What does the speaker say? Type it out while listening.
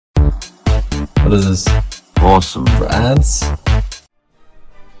What is this? Awesome. France?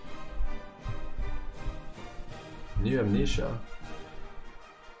 New amnesia.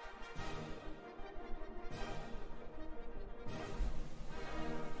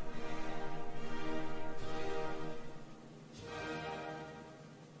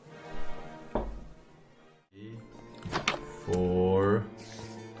 Four,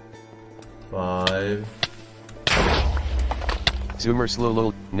 5. Zoomer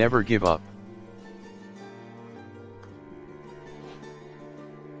Slolo, never give up.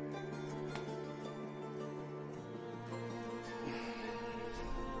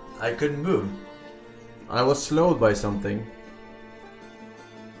 I couldn't move. I was slowed by something.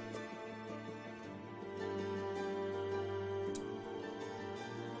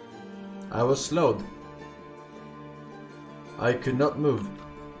 I was slowed. I could not move.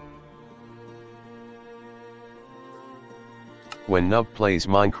 When Nub plays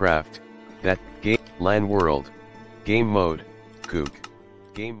Minecraft, that game LAN world, game mode, kook,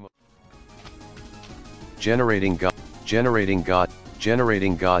 game mode. Generating God, generating God,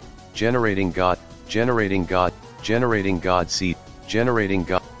 generating God, generating God, generating God, generating God seed, generating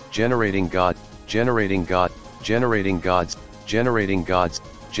God, generating God, generating God, generating gods, generating gods,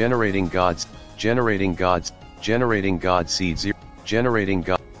 generating gods, generating gods, generating God seed 0, generating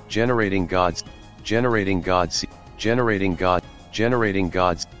God, generating gods, generating God seed, generating God, generating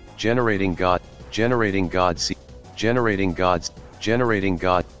gods, generating God, generating God seed, generating gods, generating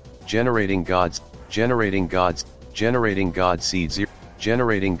God, generating gods, generating gods, generating God seed 0,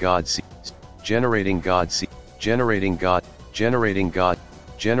 generating God seed, generating God seed, generating God, generating God,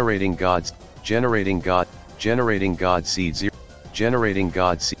 generating gods, generating God, generating God seed 0, generating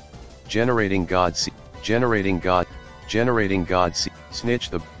God seed, generating God seed, generating God, generating God seed, snitch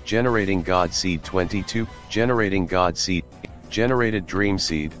the, generating God seed 22, generating God seed, generated dream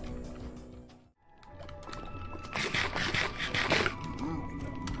seed.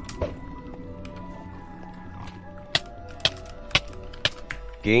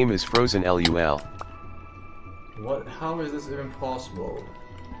 Game is frozen LUL. What? How is this even possible?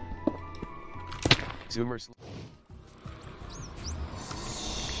 Zoomers.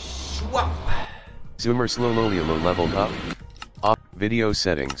 Swap. Zoomer Slolololo leveled up. Video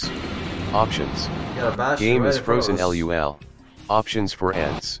settings. Options. Game is frozen LUL. Options for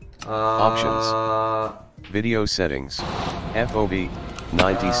ends. Options. Video settings. FOV.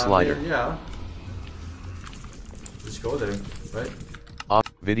 90 slider. Yeah. Just go there, right?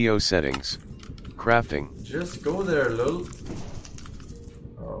 Video settings. Crafting. Just go there, lol.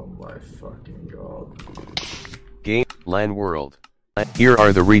 Oh my fucking god. Game. LAN world. Here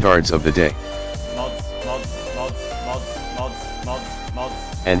are the retards of the day.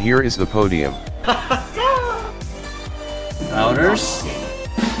 And here is the podium. Owners.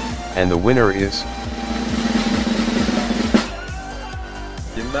 And the winner is...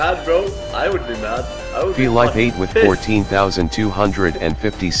 You mad, bro? I would be mad. I would Feel be Life fucking 8 with pissed.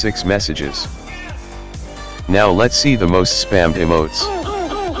 14,256 messages. Now let's see the most spammed emotes.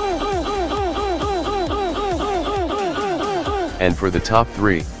 And for the top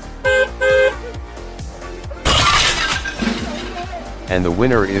 3. And the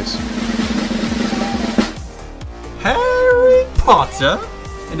winner is... Harry Potter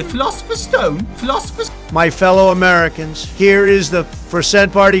and the Philosopher's Stone. My fellow Americans, here is the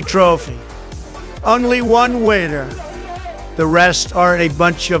Forsen Party trophy. Only one winner. The rest are a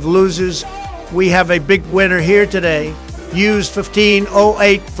bunch of losers. We have a big winner here today. Use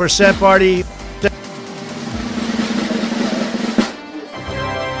 1508 Forsen Party.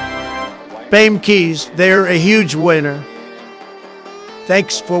 BAME Keys, they're a huge winner.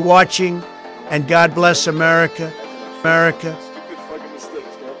 Thanks for watching, and God bless America. America.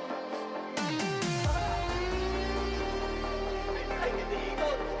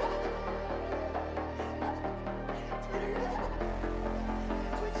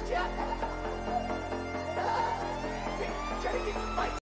 Chat.